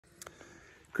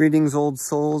Greetings, old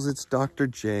souls. It's Dr.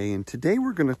 J, and today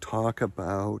we're going to talk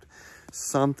about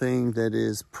something that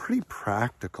is pretty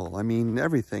practical. I mean,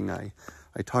 everything I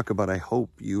talk about, I hope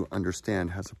you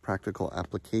understand, has a practical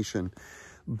application.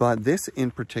 But this in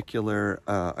particular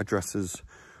addresses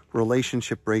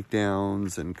relationship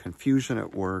breakdowns and confusion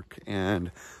at work and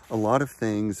a lot of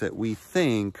things that we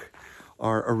think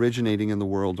are originating in the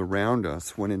world around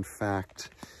us when in fact,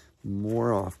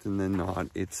 more often than not,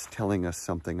 it's telling us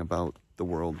something about the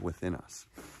world within us.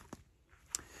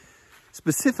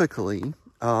 Specifically,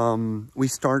 we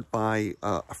start by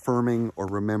affirming or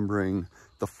remembering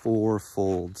the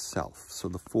fourfold self. So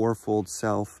the fourfold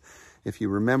self, if you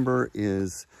remember,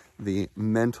 is the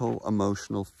mental,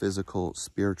 emotional, physical,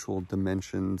 spiritual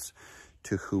dimensions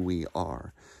to who we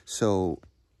are. So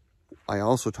I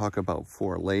also talk about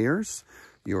 4 layers: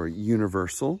 your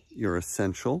universal, your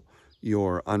essential,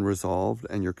 your unresolved,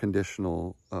 and your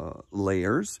conditional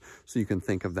layers. So you can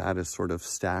think of that as sort of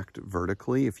stacked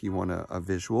vertically if you want a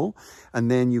visual.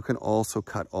 And then you can also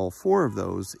cut all 4 of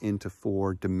those into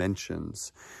 4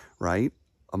 dimensions, right?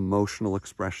 Emotional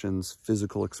expressions,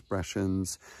 physical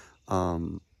expressions,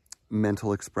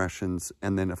 mental expressions,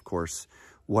 and then of course,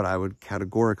 what I would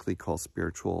categorically call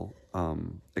spiritual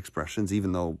expressions,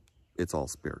 even though it's all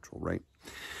spiritual, right?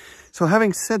 So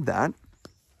having said that,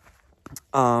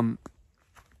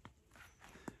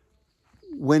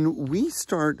 when we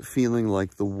start feeling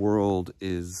like the world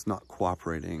is not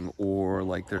cooperating or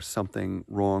like there's something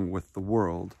wrong with the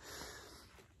world,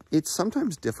 it's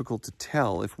sometimes difficult to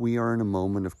tell if we are in a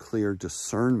moment of clear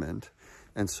discernment.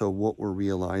 And so what we're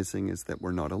realizing is that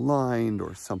we're not aligned,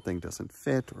 or something doesn't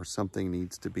fit, or something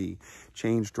needs to be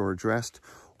changed or addressed,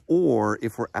 or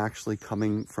if we're actually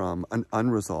coming from an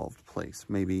unresolved place,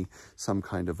 maybe some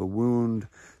kind of a wound,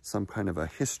 some kind of a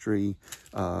history,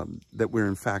 that we're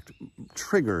in fact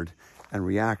triggered and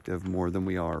reactive more than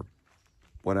we are,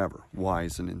 whatever,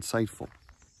 wise and insightful.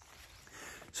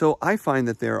 So I find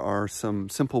that there are some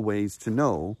simple ways to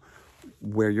know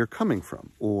where you're coming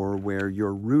from or where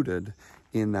you're rooted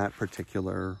in that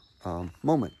particular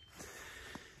moment.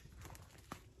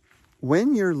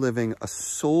 When you're living a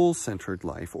soul-centered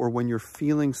life, or when you're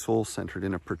feeling soul-centered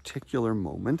in a particular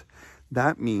moment,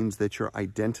 that means that your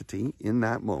identity in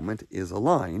that moment is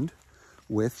aligned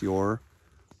with your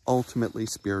ultimately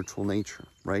spiritual nature,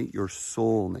 right? Your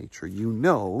soul nature. You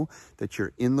know that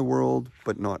you're in the world,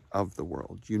 but not of the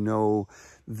world. You know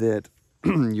that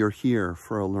you're here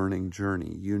for a learning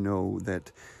journey. You know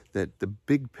that the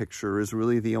big picture is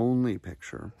really the only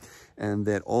picture, and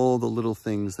that all the little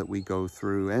things that we go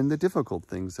through and the difficult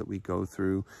things that we go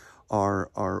through are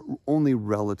only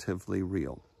relatively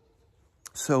real.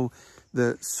 So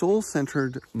the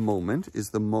soul-centered moment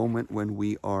is the moment when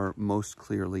we are most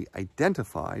clearly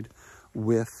identified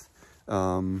with,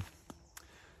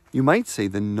 you might say,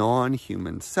 the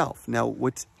non-human self. Now,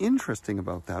 what's interesting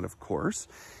about that, of course,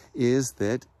 is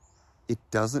that it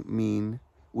doesn't mean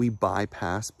we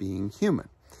bypass being human.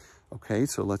 Okay,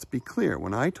 so let's be clear.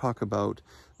 When I talk about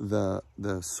the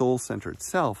soul-centered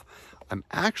self, I'm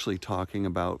actually talking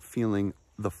about feeling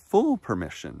the full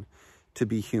permission to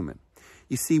be human.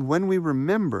 You see, when we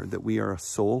remember that we are a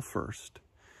soul first,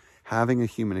 having a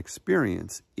human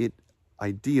experience, it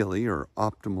ideally or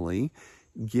optimally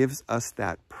gives us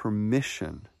that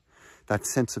permission, that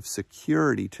sense of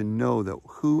security to know that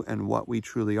who and what we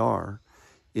truly are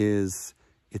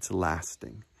it's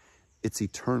lasting, it's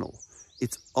eternal,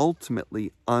 it's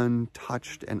ultimately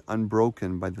untouched and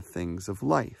unbroken by the things of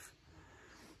life.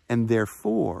 And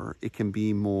therefore, it can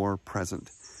be more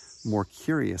present, more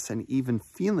curious, and even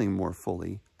feeling more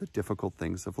fully the difficult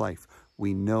things of life.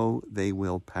 We know they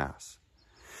will pass.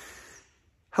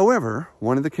 However,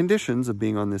 one of the conditions of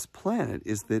being on this planet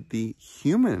is that the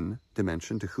human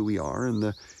dimension to who we are in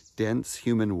the dense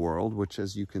human world, which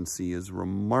as you can see is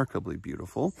remarkably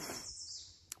beautiful,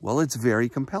 well, it's very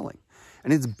compelling.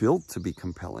 And it's built to be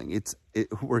compelling.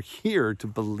 We're here to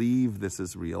believe this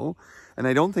is real. And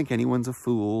I don't think anyone's a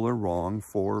fool or wrong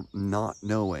for not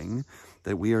knowing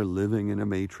that we are living in a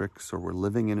matrix or we're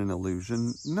living in an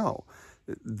illusion. No,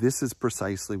 this is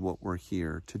precisely what we're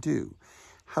here to do.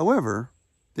 However,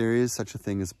 there is such a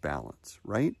thing as balance,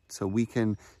 right? So we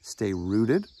can stay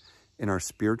rooted in our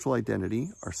spiritual identity,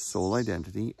 our soul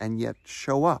identity, and yet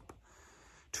show up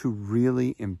to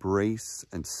really embrace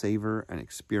and savor and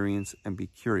experience and be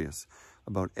curious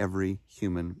about every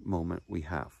human moment we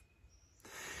have.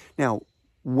 Now,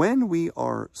 when we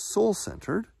are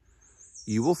soul-centered,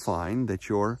 you will find that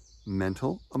your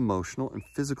mental, emotional, and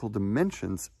physical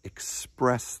dimensions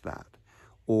express that,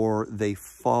 or they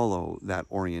follow that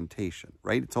orientation,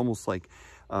 right? It's almost like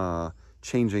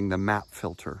changing the map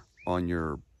filter on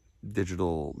your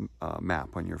digital map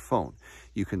on your phone.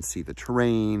 You can see the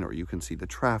terrain, or you can see the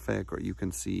traffic, or you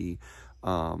can see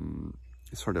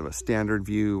sort of a standard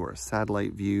view or a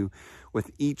satellite view.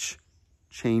 With each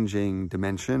changing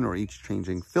dimension or each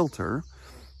changing filter,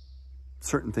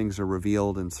 certain things are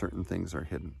revealed and certain things are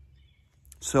hidden.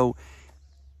 So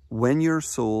when you're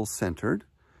soul-centered,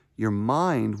 your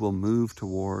mind will move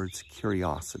towards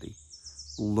curiosity,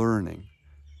 learning,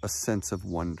 a sense of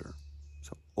wonder.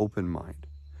 So open mind.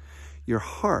 Your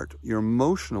heart, your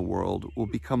emotional world will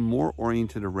become more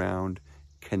oriented around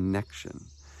connection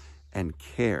and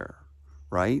care,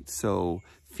 right? So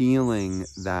feeling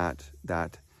that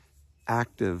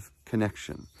active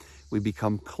connection. We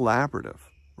become collaborative,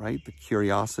 right? The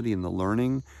curiosity and the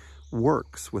learning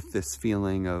works with this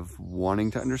feeling of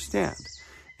wanting to understand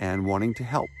and wanting to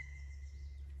help.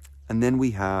 And then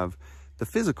we have the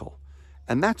physical.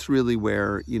 And that's really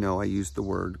where, I used the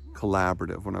word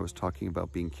collaborative when I was talking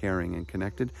about being caring and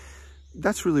connected.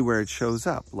 That's really where it shows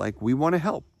up. Like, we want to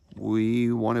help.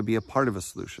 We want to be a part of a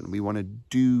solution. We want to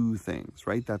do things,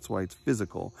 right? That's why it's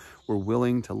physical. We're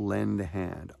willing to lend a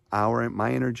hand.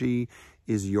 My energy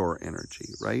is your energy,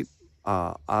 right?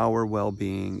 Our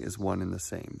well-being is one and the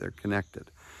same. They're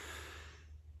connected.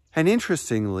 And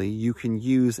interestingly, you can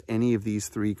use any of these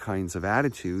three kinds of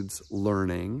attitudes: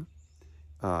 learning,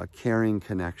 caring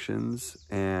connections,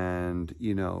 and,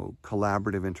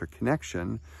 collaborative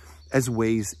interconnection, as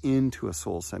ways into a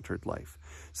soul-centered life.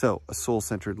 So a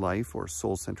soul-centered life or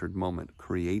soul-centered moment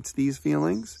creates these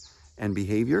feelings and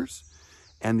behaviors,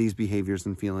 and these behaviors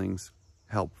and feelings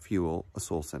help fuel a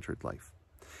soul-centered life.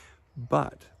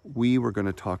 But we were going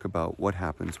to talk about what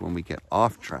happens when we get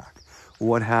off track.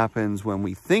 What happens when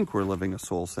we think we're living a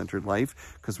soul-centered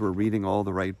life because we're reading all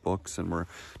the right books and we're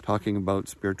talking about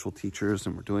spiritual teachers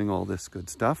and we're doing all this good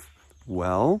stuff?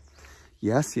 Well,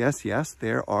 yes,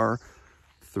 there are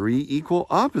three equal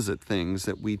opposite things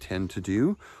that we tend to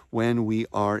do when we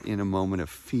are in a moment of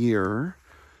fear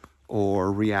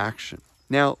or reaction.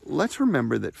 Now, let's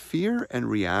remember that fear and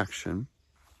reaction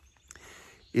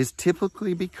is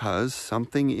typically because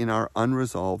something in our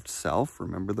unresolved self,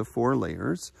 remember the 4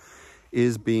 layers,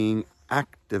 is being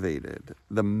activated.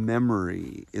 The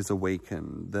memory is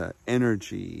awakened. The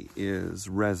energy is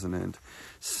resonant.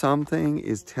 Something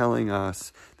is telling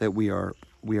us that we are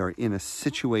in a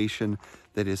situation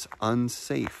that is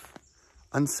unsafe,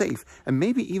 and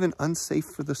maybe even unsafe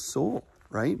for the soul,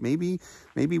 right? Maybe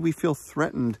we feel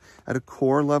threatened at a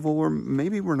core level, or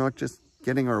maybe we're not just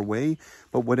getting our way,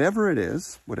 but whatever it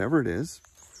is,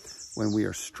 when we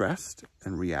are stressed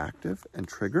and reactive and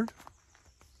triggered,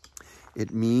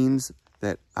 it means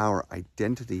that our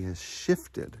identity has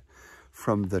shifted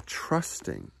from the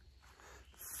trusting,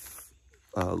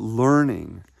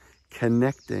 learning,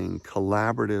 connecting,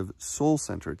 collaborative,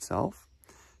 soul-centered self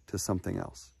to something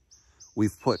else.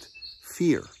 We've put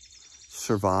fear,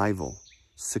 survival,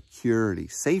 security,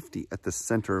 safety at the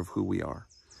center of who we are.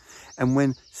 And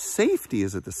when safety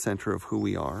is at the center of who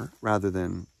we are, rather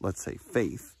than, let's say,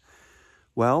 faith,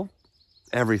 well,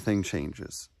 everything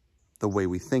changes. The way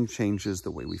we think changes,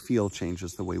 the way we feel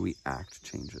changes, the way we act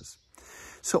changes.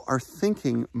 So our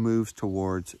thinking moves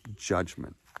towards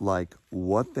judgment, like,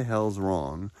 what the hell's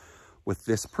wrong with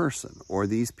this person, or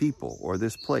these people, or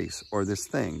this place, or this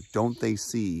thing? Don't they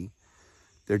see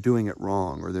they're doing it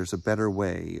wrong, or there's a better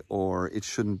way, or it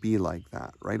shouldn't be like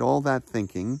that, right? All that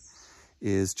thinking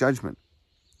is judgment.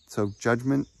 So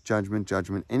judgment.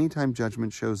 Anytime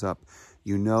judgment shows up,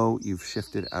 you know you've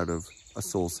shifted out of a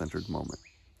soul-centered moment.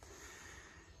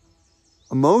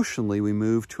 Emotionally, we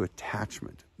move to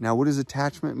attachment. Now, what does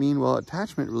attachment mean? Well,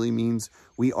 attachment really means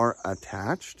we are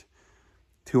attached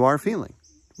to our feeling.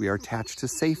 We are attached to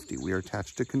safety. We are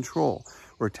attached to control.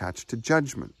 We're attached to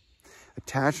judgment.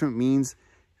 Attachment means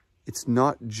it's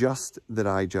not just that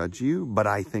I judge you, but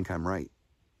I think I'm right.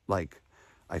 Like,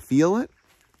 I feel it,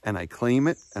 and I claim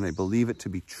it, and I believe it to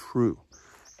be true.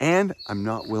 And I'm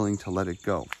not willing to let it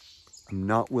go. I'm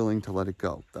not willing to let it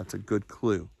go. That's a good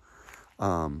clue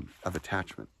of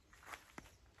attachment.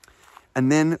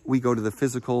 And then we go to the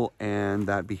physical, and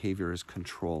that behavior is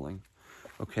controlling.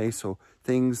 Okay, so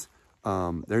things,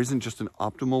 there isn't just an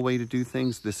optimal way to do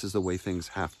things. This is the way things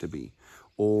have to be.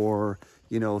 Or,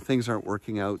 things aren't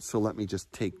working out, so let me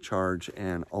just take charge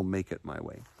and I'll make it my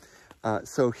way.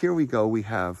 So here we go. We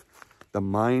have the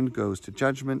mind goes to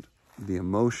judgment, the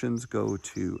emotions go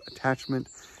to attachment,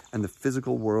 and the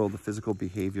physical world, the physical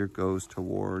behavior goes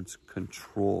towards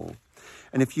control.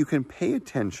 And if you can pay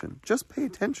attention, just pay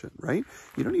attention, right?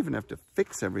 You don't even have to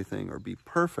fix everything or be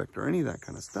perfect or any of that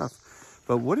kind of stuff.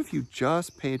 But what if you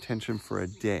just pay attention for a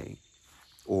day,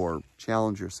 or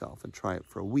challenge yourself and try it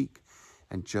for a week,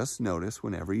 And just notice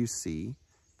whenever you see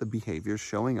the behaviors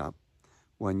showing up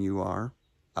when you are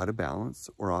out of balance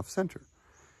or off center.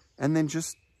 And then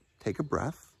just take a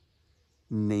breath,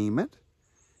 name it,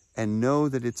 and know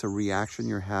that it's a reaction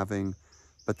you're having,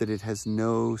 but that it has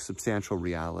no substantial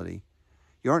reality.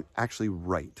 You aren't actually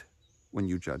right when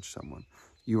you judge someone.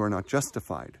 You are not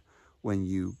justified when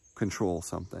you control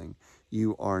something.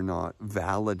 You are not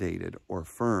validated or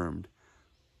affirmed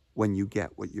when you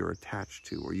get what you're attached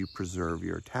to or you preserve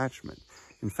your attachment.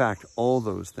 In fact, all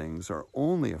those things are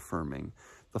only affirming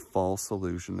the false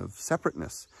illusion of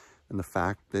separateness and the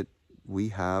fact that we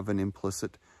have an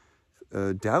implicit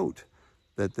doubt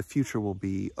that the future will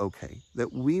be okay,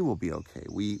 that we will be okay.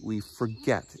 We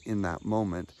forget in that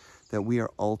moment that we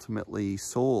are ultimately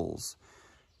souls,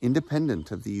 independent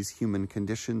of these human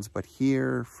conditions, but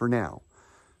here for now,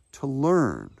 to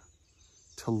learn,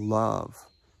 to love,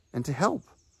 and to help.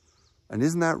 And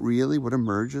isn't that really what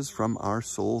emerges from our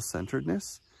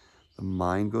soul-centeredness? The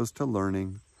mind goes to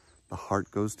learning, the heart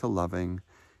goes to loving,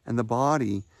 and the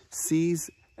body sees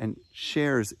and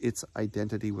shares its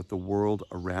identity with the world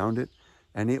around it,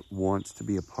 and it wants to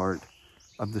be a part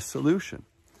of the solution.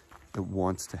 It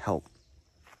wants to help.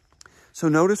 So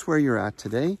notice where you're at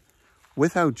today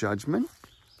without judgment.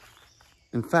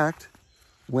 In fact,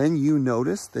 when you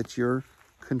notice that you're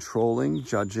controlling,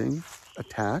 judging,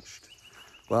 attached,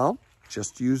 well,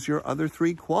 just use your other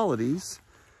three qualities.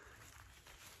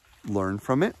 Learn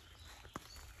from it.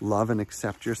 Love and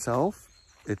accept yourself.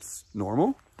 It's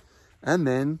normal. And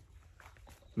then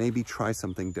maybe try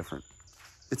something different.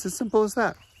 It's as simple as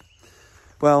that.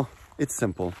 Well, it's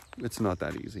simple. It's not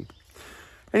that easy.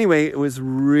 Anyway, it was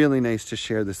really nice to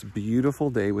share this beautiful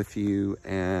day with you,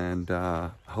 and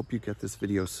I hope you get this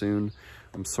video soon.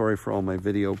 I'm sorry for all my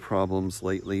video problems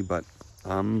lately, but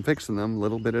I'm fixing them a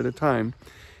little bit at a time.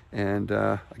 And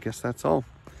I guess that's all.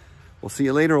 We'll see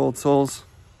you later, old souls.